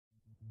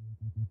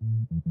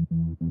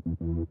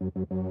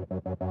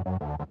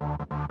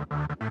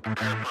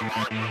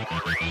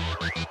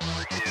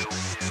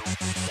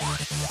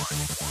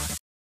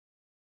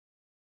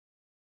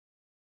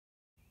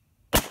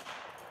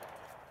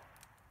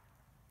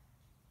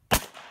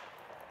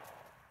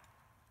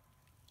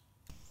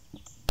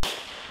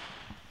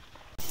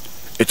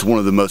It's one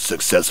of the most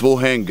successful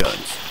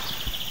handguns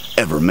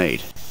ever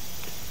made.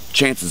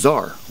 Chances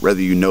are,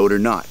 whether you know it or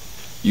not,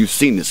 you've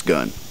seen this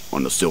gun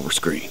on the silver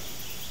screen.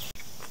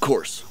 Of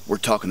course, we're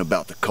talking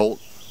about the Colt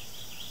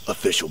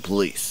Official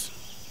Police.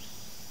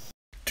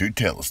 To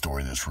tell the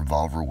story of this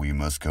revolver, we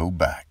must go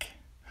back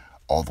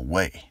all the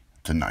way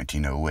to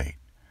 1908,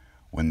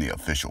 when the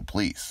Official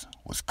Police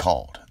was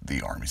called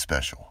the Army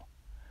Special.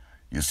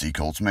 You see,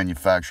 Colt's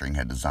Manufacturing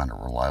had designed a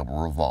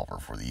reliable revolver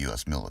for the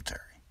U.S.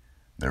 military.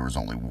 There was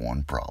only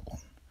one problem.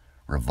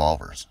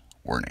 Revolvers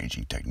were an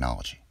aging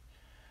technology,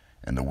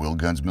 and the wheel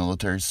gun's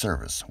military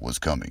service was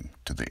coming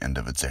to the end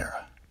of its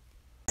era.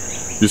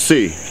 You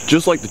see,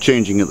 just like the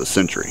changing of the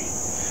century,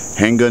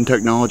 handgun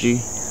technology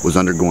was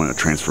undergoing a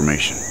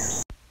transformation.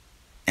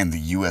 And the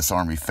U.S.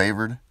 Army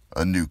favored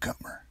a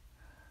newcomer,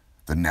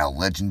 the now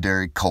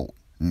legendary Colt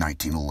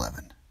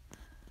 1911,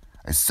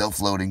 a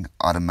self-loading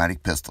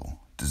automatic pistol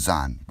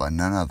designed by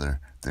none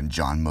other than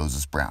John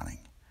Moses Browning.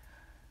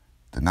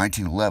 The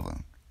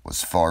 1911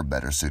 was far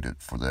better suited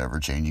for the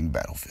ever-changing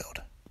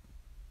battlefield.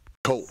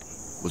 Colt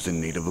was in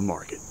need of a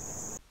market.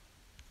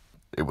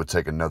 It would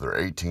take another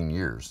 18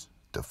 years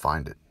to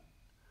find it.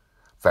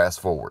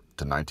 Fast forward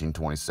to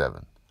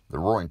 1927. The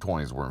Roaring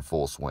Twenties were in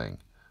full swing.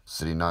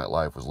 City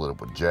nightlife was lit up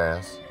with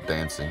jazz,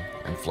 dancing,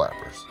 and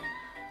flappers.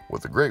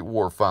 With the Great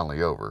War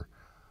finally over,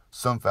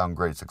 some found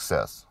great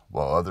success,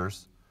 while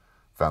others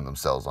found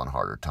themselves on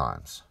harder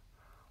times.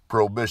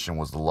 Prohibition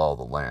was the law of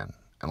the land,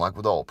 and like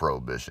with all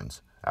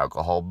prohibitions,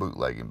 alcohol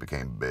bootlegging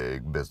became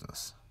big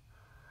business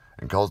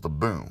and caused a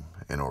boom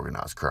in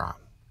organized crime.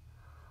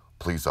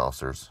 Police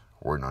officers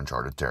were in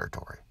uncharted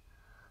territory,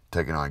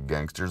 taking on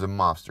gangsters and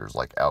mobsters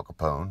like Al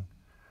Capone,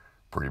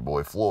 Pretty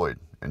Boy Floyd,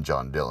 and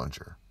John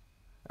Dillinger.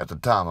 At the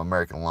time,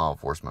 American law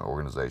enforcement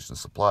organizations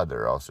supplied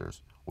their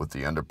officers with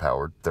the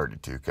underpowered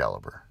 .32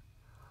 caliber.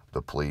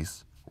 The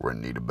police were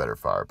in need of better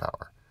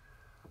firepower.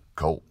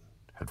 Colt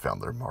had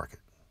found their market.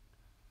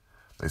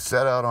 They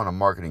set out on a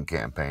marketing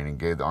campaign and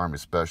gave the Army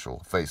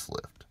Special a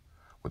facelift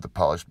with a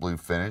polished blue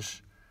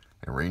finish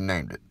and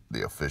renamed it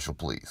the Official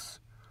Police.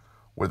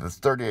 With its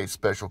 .38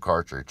 special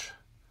cartridge,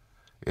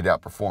 it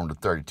outperformed the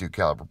 .32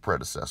 caliber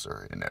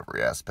predecessor in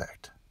every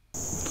aspect.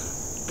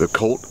 The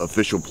Colt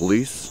Official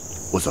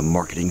Police was a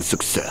marketing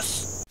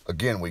success.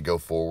 Again, we go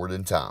forward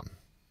in time.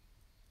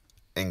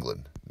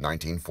 England,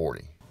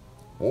 1940.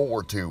 World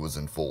War II was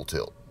in full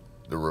tilt.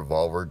 The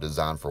revolver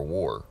designed for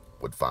war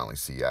would finally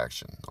see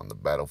action on the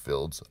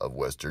battlefields of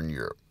Western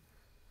Europe,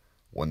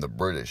 when the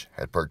British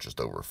had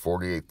purchased over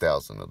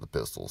 48,000 of the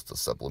pistols to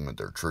supplement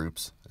their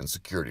troops and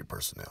security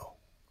personnel.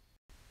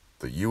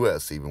 The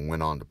U.S. even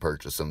went on to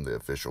purchase some of the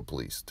Official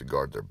Police to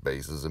guard their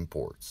bases and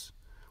ports,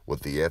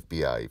 with the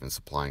FBI even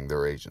supplying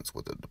their agents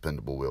with the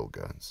dependable wheel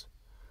guns.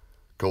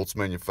 Colt's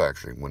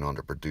Manufacturing went on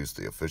to produce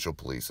the Official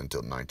Police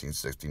until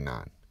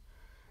 1969,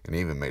 and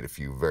even made a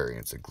few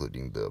variants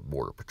including the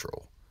Border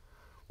Patrol,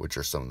 which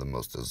are some of the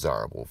most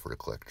desirable for the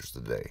collectors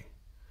today.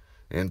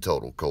 In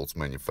total, Colt's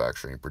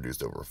Manufacturing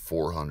produced over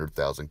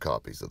 400,000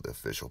 copies of the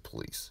Official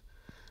Police,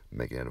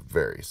 making it a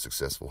very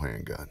successful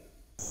handgun.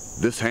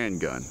 This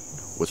handgun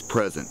was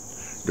present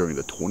during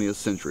the 20th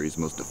century's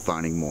most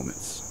defining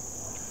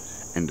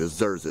moments, and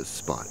deserves its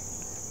spot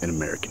in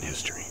American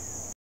history.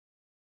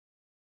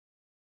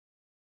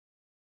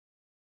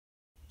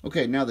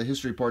 Okay, now the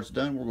history part's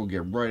done, we're going to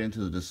get right into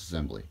the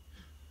disassembly.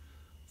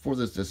 For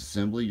this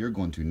disassembly, you're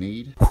going to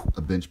need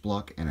a bench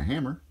block and a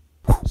hammer,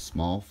 a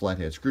small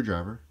flathead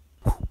screwdriver,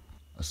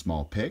 a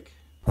small pick,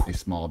 a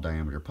small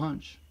diameter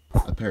punch,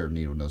 a pair of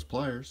needle nose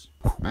pliers,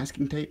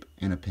 masking tape,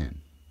 and a pen.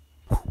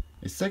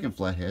 A second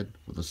flathead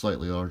with a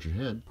slightly larger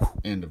head,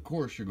 and of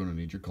course you're going to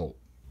need your Colt.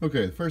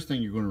 Okay, the first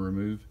thing you're going to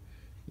remove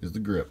is the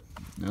grip.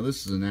 Now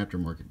this is an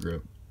aftermarket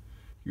grip.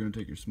 You're going to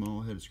take your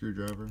small headed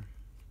screwdriver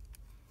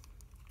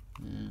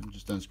and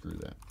just unscrew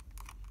that.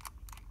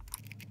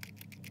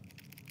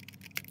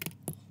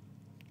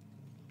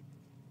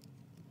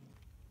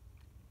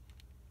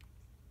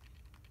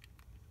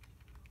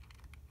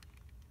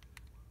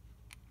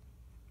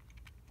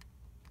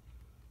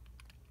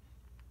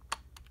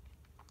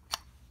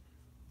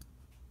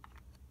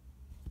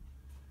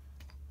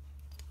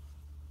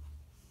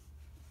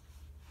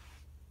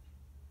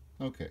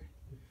 Okay,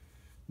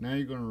 now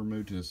you're going to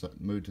move to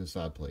the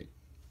side plate.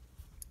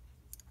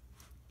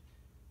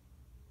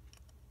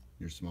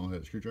 Your small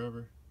headed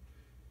screwdriver,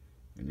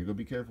 and you're going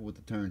to be careful with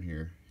the turn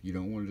here. You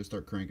don't want to just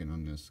start cranking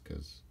on this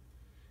because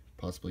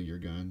possibly your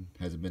gun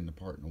hasn't been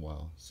apart in a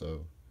while.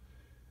 So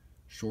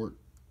short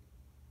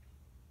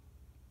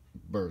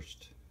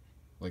burst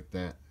like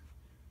that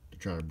to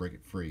try to break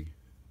it free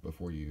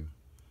before you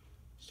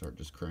start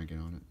just cranking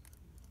on it.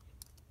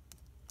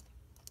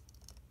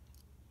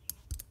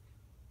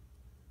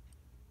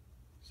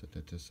 Set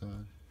that to the side.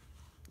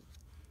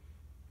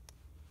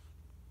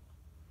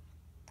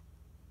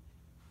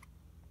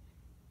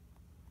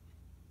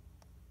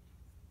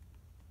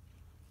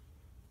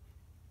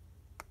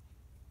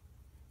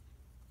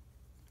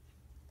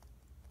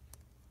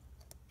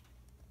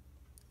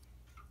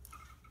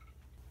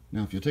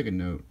 Now if you'll take a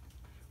note,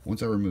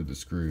 once I removed the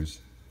screws,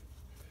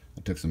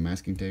 I took some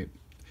masking tape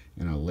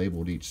and I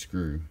labeled each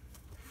screw,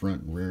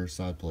 front and rear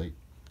side plate,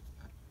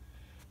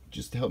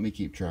 just to help me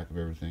keep track of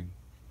everything.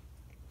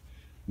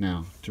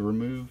 Now to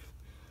remove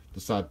the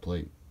side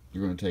plate,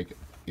 you're going to take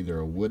either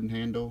a wooden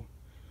handle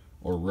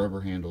or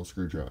rubber handle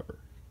screwdriver,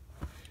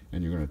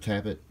 and you're going to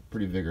tap it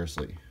pretty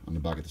vigorously on the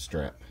back of the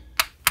strap.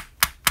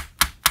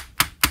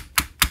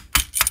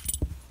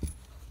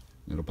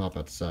 It'll pop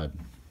out the side.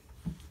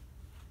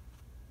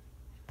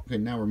 Okay,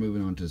 now we're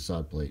moving on to the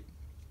side plate.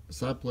 The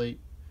side plate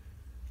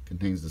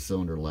contains the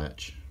cylinder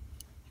latch.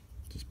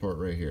 This part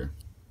right here.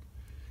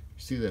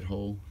 You see that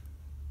hole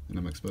that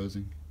I'm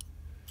exposing?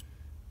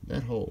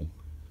 That hole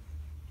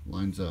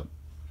lines up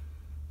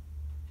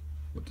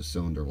with the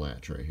cylinder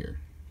latch right here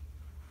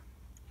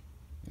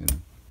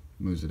and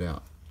moves it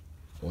out,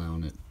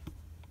 allowing it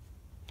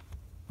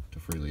to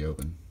freely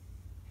open.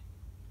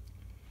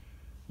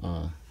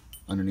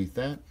 Underneath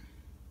that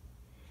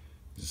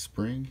is a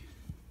spring,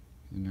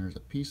 and there's a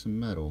piece of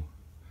metal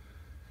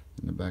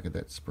in the back of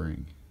that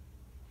spring.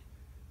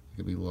 It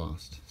could be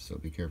lost, so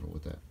be careful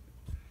with that.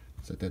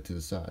 Set that to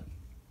the side.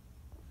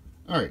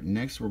 Alright,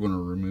 next we're going to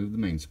remove the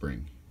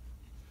mainspring.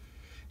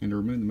 And to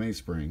remove the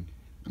mainspring,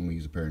 I'm going to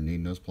use a pair of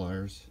needle nose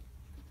pliers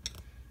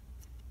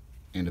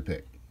and a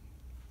pick.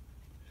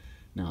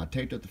 Now I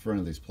taped up the front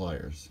of these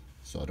pliers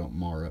so I don't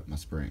mar up my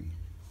spring.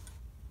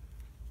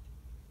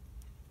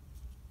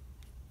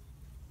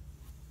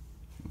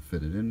 I'll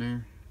fit it in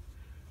there,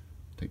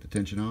 take the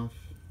tension off,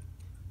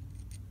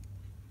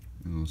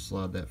 and I'll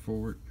slide that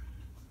forward.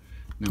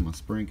 Now my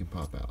spring can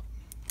pop out,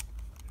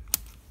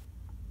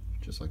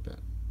 just like that.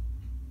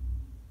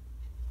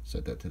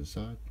 Set that to the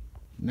side.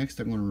 Next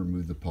I'm going to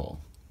remove the pawl.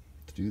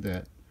 To do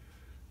that,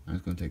 I'm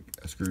just going to take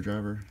a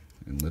screwdriver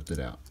and lift it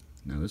out.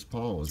 Now this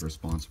pawl is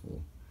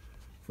responsible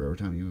for every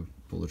time you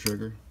pull the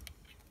trigger,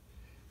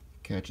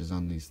 it catches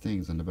on these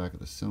things on the back of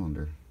the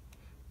cylinder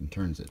and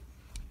turns it.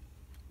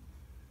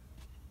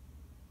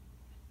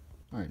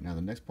 Alright, now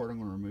the next part I'm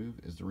going to remove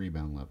is the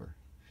rebound lever.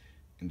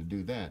 And to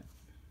do that,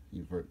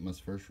 you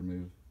must first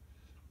remove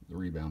the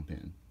rebound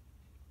pin.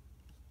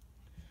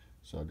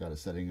 So I've got it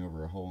setting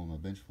over a hole in my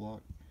bench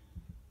block.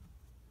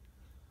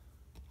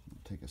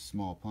 Take a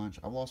small punch.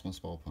 I've lost my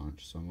small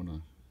punch, so I'm going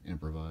to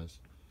improvise.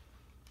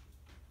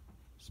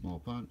 Small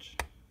punch.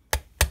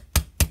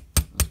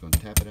 I'm just going to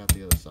tap it out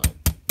the other side.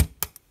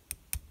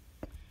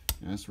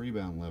 Now this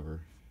rebound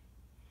lever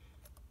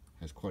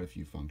has quite a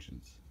few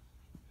functions.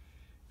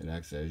 It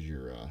acts as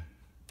your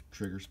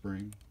trigger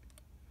spring,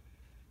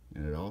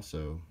 and it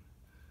also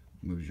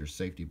moves your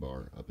safety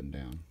bar up and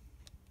down.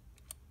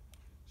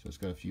 So it's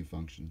got a few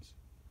functions.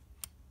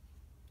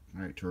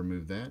 Alright, to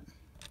remove that,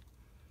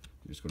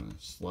 you're just going to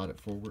slide it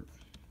forward.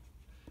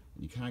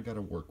 And you kind of got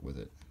to work with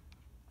it.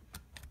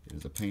 It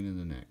is a pain in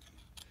the neck.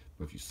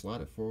 But if you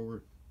slide it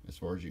forward as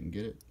far as you can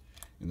get it,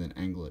 and then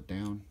angle it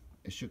down,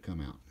 it should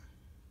come out.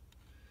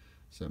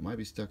 So it might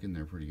be stuck in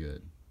there pretty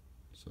good.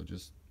 So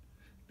just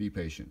be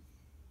patient.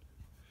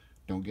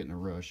 Don't get in a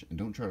rush, and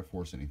don't try to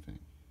force anything.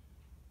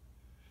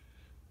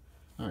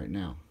 Alright,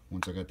 now,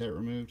 once I got that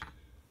removed,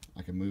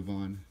 I can move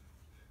on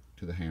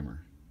to the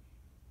hammer.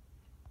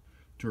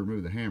 To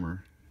remove the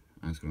hammer,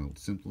 I'm just going to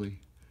simply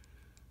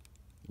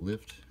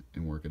lift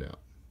and work it out.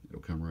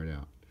 It'll come right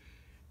out.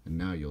 And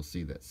now you'll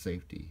see that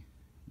safety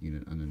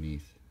unit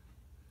underneath.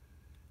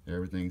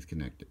 Everything's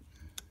connected.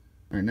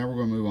 Alright, now we're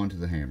going to move on to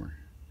the hammer.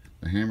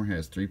 The hammer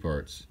has three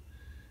parts.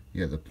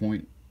 You have the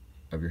point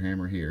of your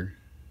hammer here.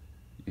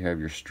 You have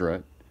your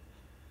strut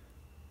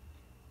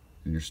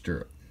and your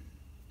stirrup.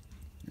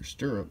 Your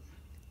stirrup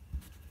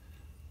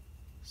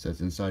sits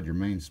inside your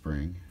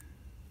mainspring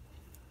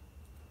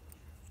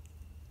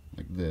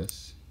like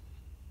this,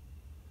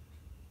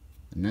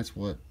 and that's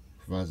what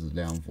provides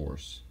the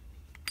downforce.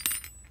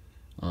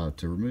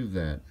 To remove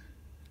that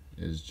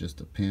is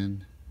just a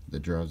pin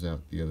that drives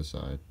out the other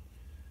side,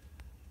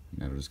 and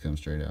that'll just come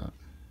straight out.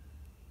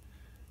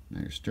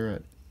 Now your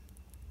stirrup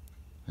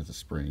has a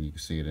spring, you can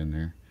see it in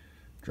there.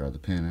 Drive the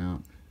pin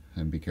out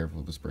and be careful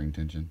of the spring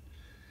tension.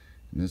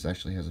 And this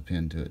actually has a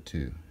pin to it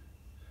too.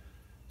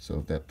 So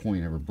if that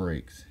point ever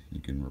breaks,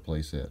 you can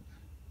replace it.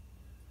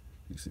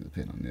 You can see the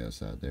pin on the other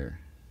side there.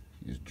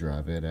 You just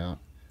drive it out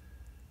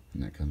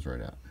and that comes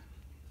right out.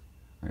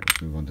 Alright,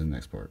 let's move on to the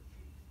next part.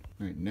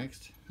 Alright,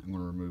 next I'm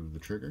going to remove the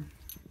trigger.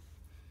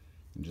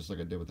 And just like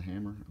I did with the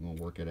hammer, I'm going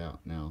to work it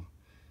out. Now,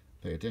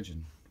 pay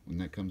attention. When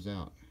that comes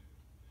out,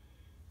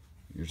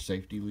 your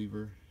safety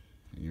lever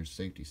and your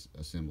safety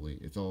assembly,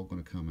 it's all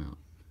going to come out.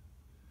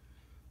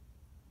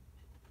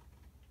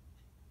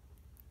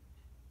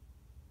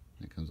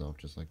 It comes off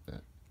just like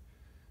that.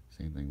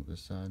 Same thing with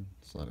this side.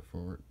 Slide it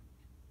forward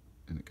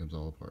and it comes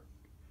all apart.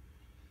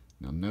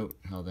 Now note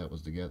how that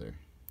was together.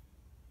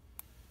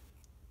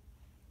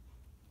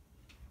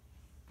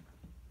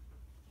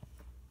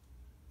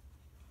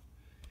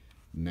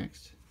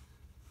 Next,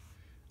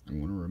 I'm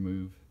going to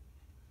remove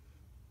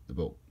the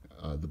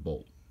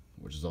bolt,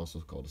 which is also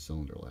called a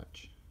cylinder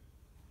latch.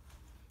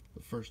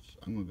 But first,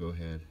 I'm going to go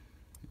ahead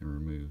and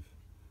remove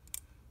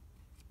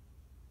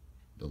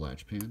the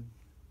latch pin.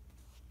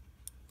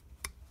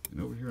 And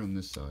over here on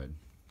this side,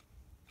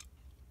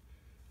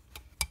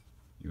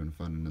 you're going to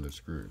find another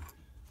screw.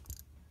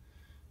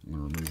 I'm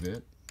going to remove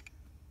it.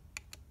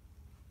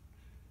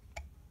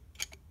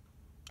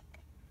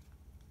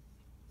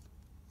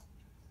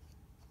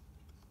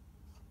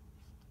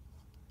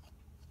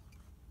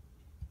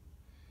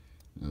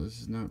 Now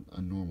this is not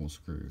a normal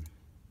screw.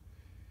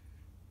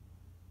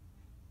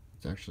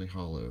 It's actually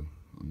hollow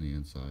on the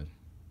inside.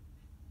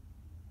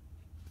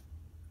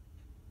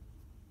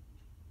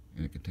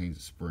 And it contains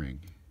a spring.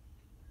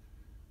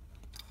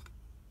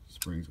 The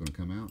spring's going to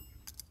come out.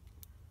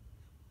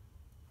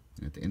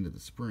 And at the end of the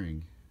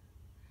spring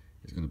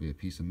is going to be a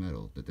piece of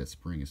metal that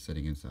spring is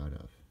sitting inside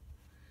of.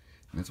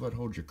 And that's what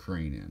holds your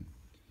crane in.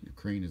 Your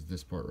crane is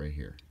this part right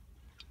here.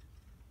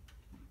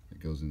 It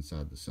goes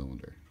inside the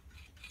cylinder.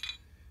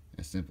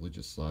 It simply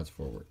just slides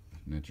forward,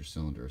 and that's your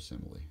cylinder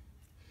assembly.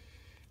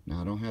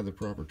 Now I don't have the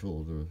proper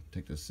tool to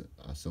take this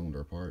cylinder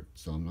apart,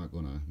 so I'm not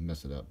going to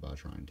mess it up by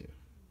trying to.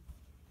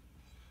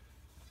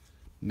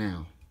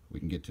 Now we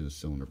can get to the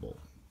cylinder bolt.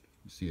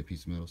 You see a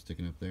piece of metal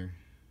sticking up there?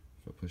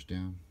 If I push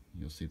down,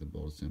 you'll see the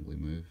bolt assembly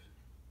move.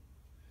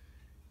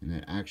 And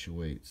that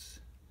actuates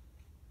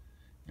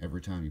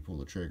every time you pull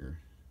the trigger.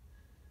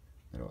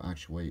 That'll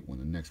actuate when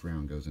the next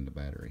round goes into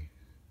battery.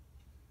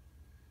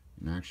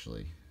 And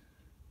actually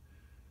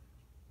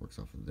works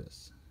off of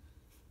this.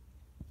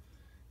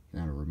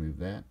 Now to remove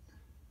that,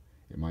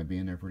 it might be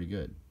in there pretty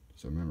good.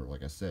 So remember,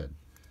 like I said,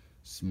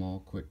 small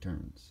quick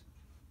turns.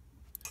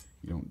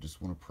 You don't just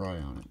want to pry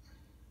on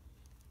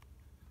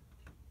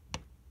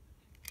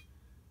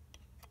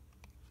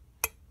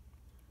it.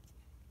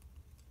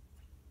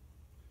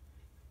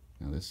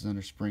 Now this is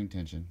under spring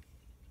tension,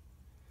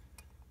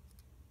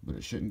 but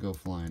it shouldn't go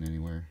flying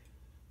anywhere.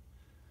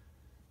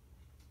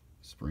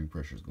 Spring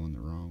pressure is going the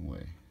wrong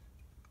way.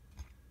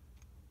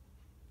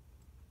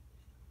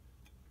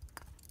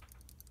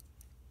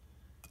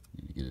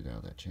 Need to get it out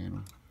of that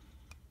channel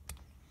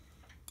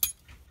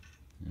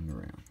and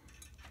around.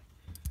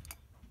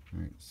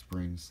 Alright,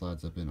 spring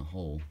slides up in a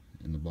hole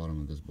in the bottom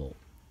of this bolt.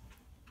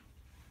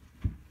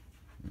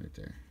 Right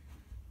there.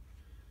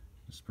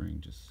 The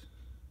spring just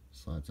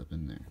slides up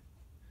in there.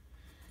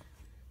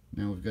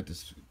 Now we've got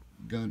this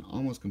gun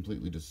almost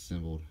completely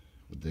disassembled,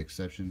 with the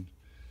exception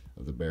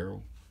of the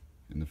barrel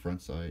and the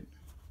front sight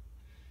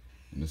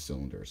and the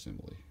cylinder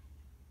assembly.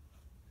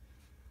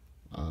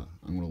 I'm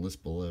going to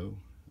list below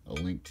a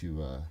link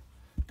to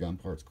Gun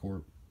Parts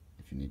Corp.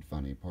 If you need to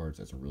find any parts,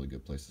 that's a really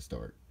good place to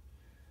start.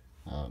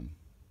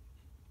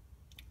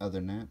 Other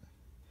than that,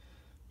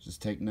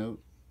 just take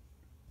note,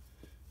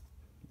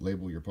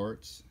 label your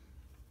parts,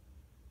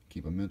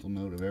 keep a mental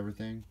note of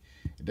everything.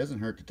 It doesn't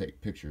hurt to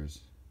take pictures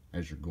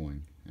as you're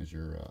going, as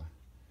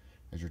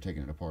you're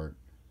taking it apart.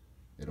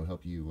 It'll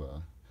help you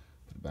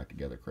put it back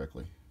together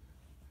correctly.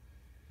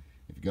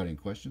 If you got any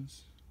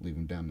questions, leave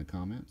them down in the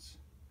comments,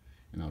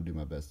 and I'll do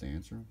my best to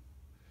answer them.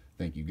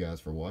 Thank you guys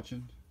for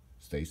watching.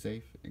 Stay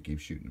safe and keep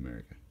shooting,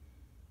 America.